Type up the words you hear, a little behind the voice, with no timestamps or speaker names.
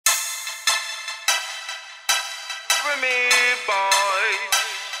with me, boy.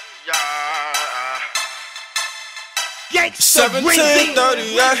 Yeah.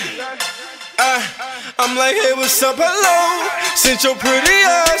 17:30, I'm like, hey, what's up, hello? Sent your pretty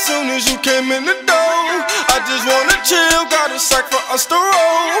ass soon as you came in the door. I just wanna chill, got a sack for us to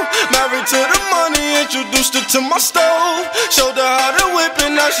roll. Married to the money, introduced her to my stove. Showed her how to whip it,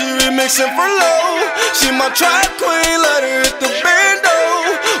 now she remixing for low. She my trap queen, let her hit the bando.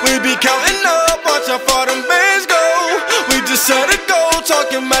 We be counting up, watch how far them bands go. We just set a goal,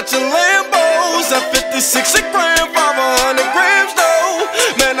 talking matching Lambos. At 56 a gram, 500 grams though.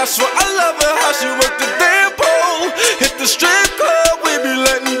 Man, I swear I love her, how she work the damn pole. Hit the strip club, we be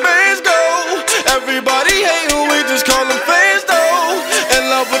letting bands go. Everybody hatin', we just call them fans though. In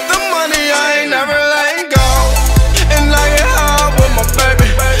love with the money, I ain't never letting go. And I get high with my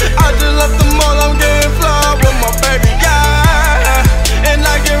baby. I just left the mall, I'm getting fly with my baby, yeah. And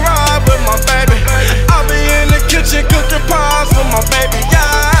I get ride with my baby. I be in the kitchen cooking pies with my baby,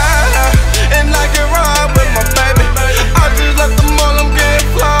 yeah. And I get ride with my baby. I just left the mall, I'm getting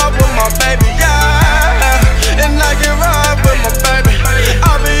fly with my baby, yeah. And I get ride with my baby.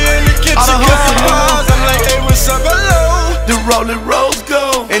 I be in the kitchen cooking pies. I'm like, hey, what's up, hello? The rolling rolls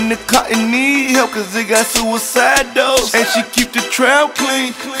go, and the cotton need help cause it got suicide dose. And she keep the trap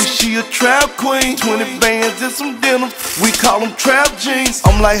clean, cause she a trap queen. 20 bands and some denim, we call them trap jeans.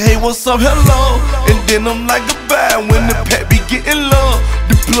 I'm like, hey, what's up, hello? And then I'm like, goodbye when the pack be getting low.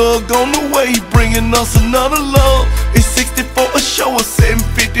 The plug on the way, bringing us another love. It's 64 a show, or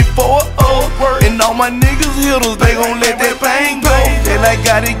 750 for a O. And all my niggas hitters, they gon' let that pain go. They like,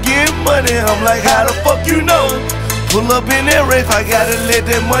 gotta get money, I'm like, how the fuck you know? Pull up in that race, I gotta let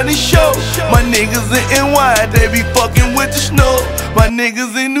that money show. My niggas in NY, they be fucking with the snow. My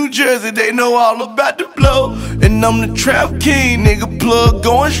niggas in New Jersey, they know all about the blow. And I'm the trap king, nigga plug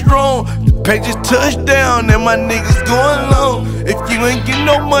going strong. The pages touch down and my niggas going long. If you ain't get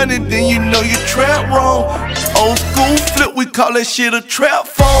no money, then you know you trap wrong. Old school flip, we call that shit a trap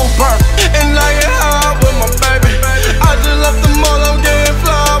phone.